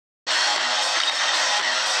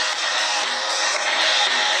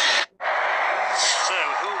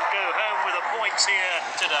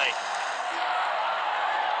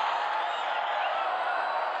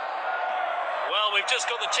just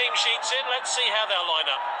got the team sheets in. Let's see how they'll line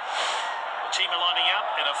up. The team are lining up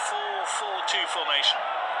in a 4-4-2 formation.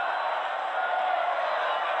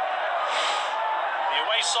 The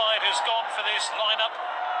away side has gone for this lineup.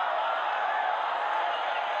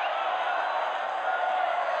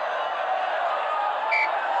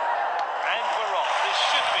 And we're off. This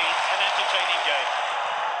should be an entertaining game.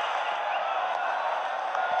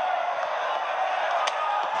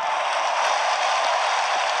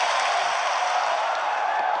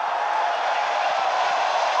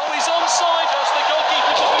 He's onside as the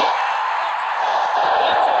goalkeeper to be.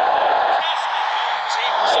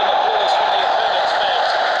 Even some applause from the opponent's fans.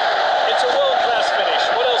 It's a world-class finish.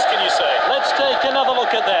 What else can you say? Let's take another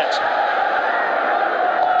look at that.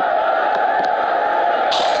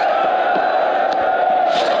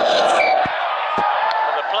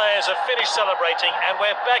 And the players have finished celebrating, and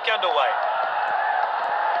we're back underway.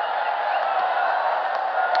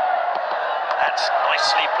 That's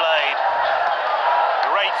nicely played.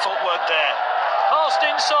 Great footwork there. Passed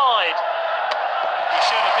inside. He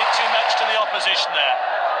showed a bit too much to the opposition there.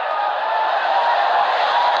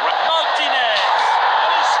 Martinez.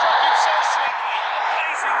 And he struck it so sweetly.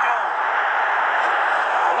 Amazing goal.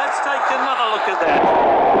 Let's take another look at that.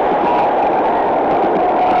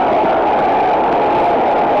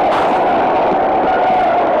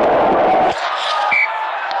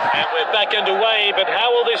 And we're back underway, but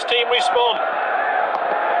how will this team respond?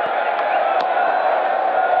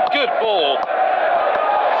 Good ball.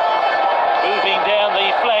 Moving down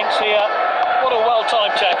the flanks here. What a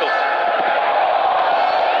well-timed tackle.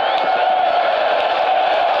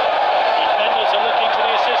 Defenders are looking to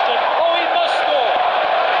the assistant. Oh, he must score.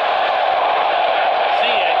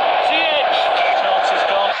 Ziyech. Chance is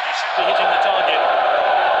gone. He should be hitting the target.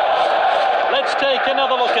 Let's take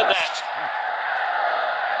another look at that.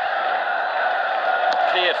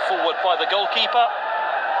 Cleared forward by the goalkeeper.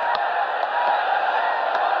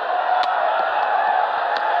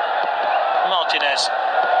 Martinez.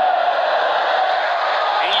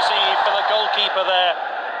 Easy for the goalkeeper there.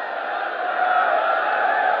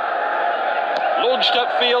 Launched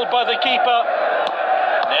upfield by the keeper.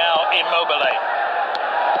 Now Immobile.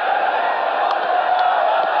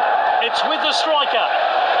 It's with the striker.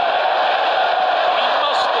 He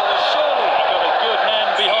must score, surely. He got a good man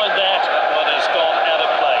behind that. That one has gone out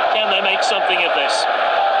of play. Can they make something of this?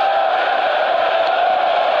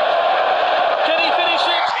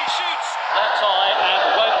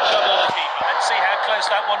 See how close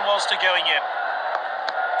that one was to going in.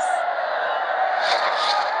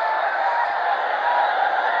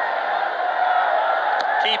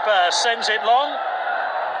 Keeper sends it long.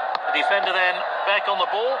 The defender then back on the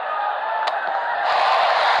ball.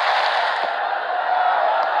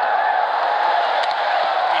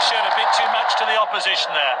 He showed a bit too much to the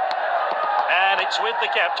opposition there. And it's with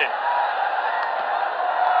the captain.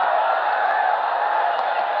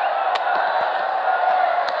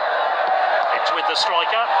 With the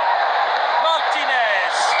striker.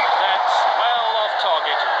 Martinez. That's well off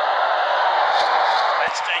target.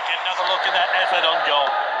 Let's take another look at that effort on goal.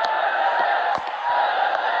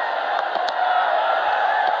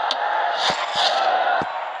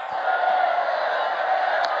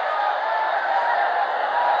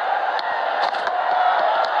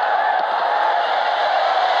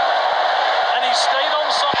 And he stayed on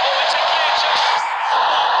side. Oh, it's a clear chance.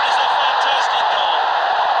 That is a fantastic goal.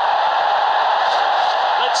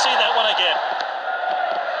 Let's see that one again.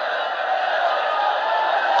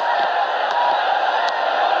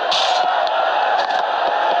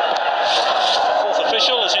 Fourth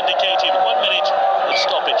official has indicated 1 minute of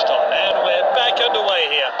stoppage time, and we're back underway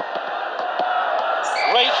here.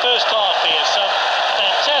 Great first half here, some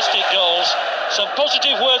fantastic goals, some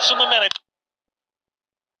positive words from the manager.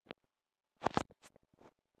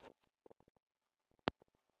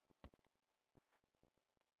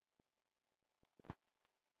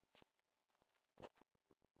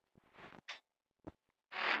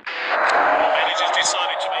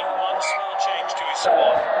 Decided to make one small change to his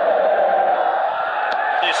squad.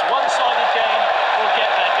 This one-sided game will get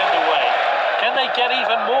back underway. Can they get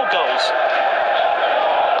even more goals?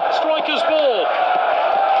 Striker's ball.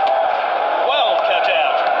 Well cut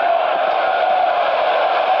out.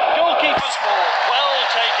 Goalkeeper's ball. Well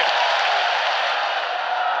taken.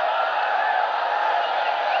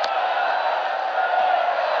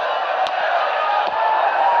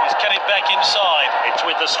 He's cut it back inside. It's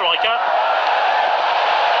with the striker.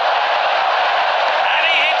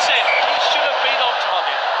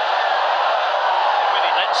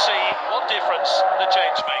 See what difference the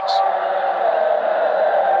change makes.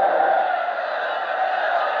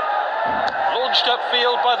 Launched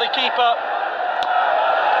upfield by the keeper.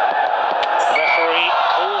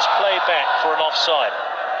 for an offside.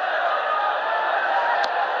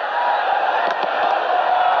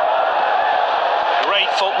 Great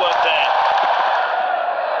footwork there.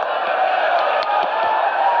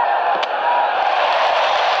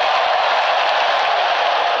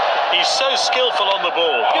 He's so skillful on the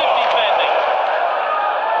ball. Good defending.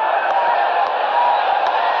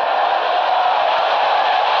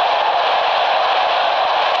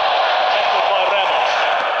 Tackled by Ramos.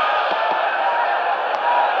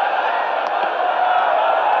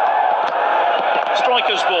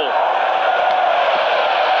 Striker's ball.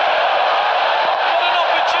 What an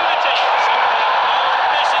opportunity. No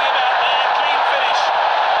messing about there. Clean finish.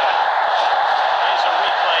 Here's a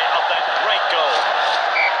replay of that great goal.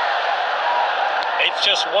 It's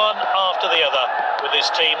just one after the other with this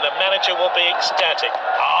team. The manager will be ecstatic.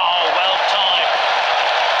 Oh, well timed.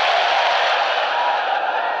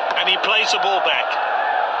 And he plays the ball back.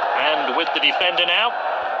 And with the defender now.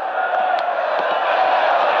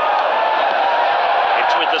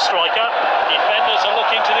 It's with the striker. Defenders are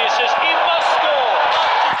looking to the assist. He must score.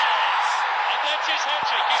 And that's his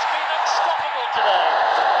hat-trick. He's been unstoppable today.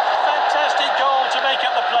 Fantastic goal to make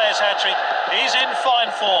up the player's hat-trick. He's in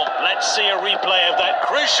fine form. Let's see a replay of that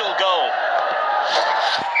crucial goal.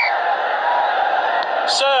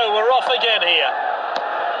 So, we're off again here.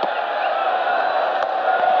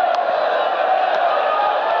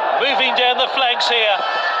 Moving down the flanks here.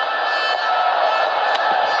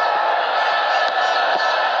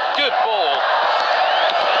 Good ball.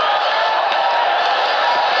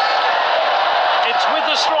 It's with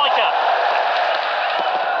the striker.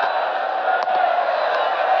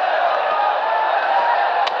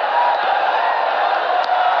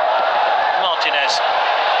 Martinez.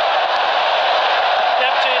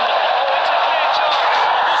 Stepped in. Oh, it's a clear chance.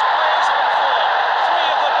 This player's on form. Three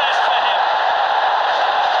of the best for him.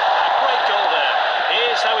 A great goal there.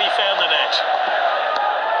 Here's how he found the net.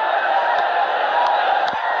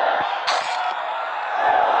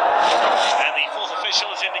 And the fourth official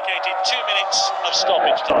has indicated 2 minutes of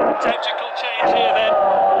stoppage time. Tactical change here then.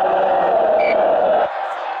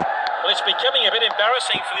 Well, it's becoming a bit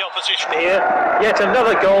embarrassing for the opposition here. Yet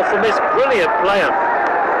another goal from this brilliant player.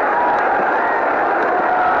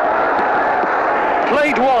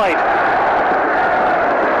 Played wide.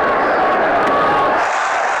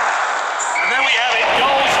 And there we have it.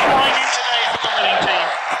 Goals flying in today for the winning team.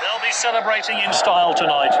 They'll be celebrating in style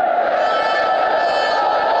tonight.